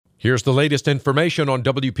Here's the latest information on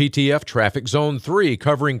WPTF Traffic Zone 3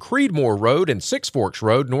 covering Creedmoor Road and Six Forks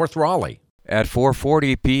Road, North Raleigh. At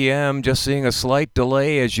 4:40 p.m., just seeing a slight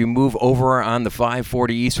delay as you move over on the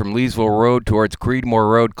 540 east from Leesville Road towards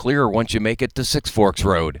Creedmoor Road. Clear once you make it to Six Forks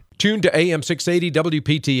Road. Tune to AM 680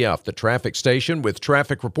 WPTF, the traffic station, with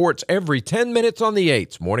traffic reports every 10 minutes on the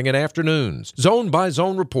 8s, morning and afternoons.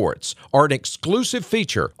 Zone-by-zone reports are an exclusive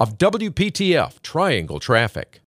feature of WPTF Triangle Traffic.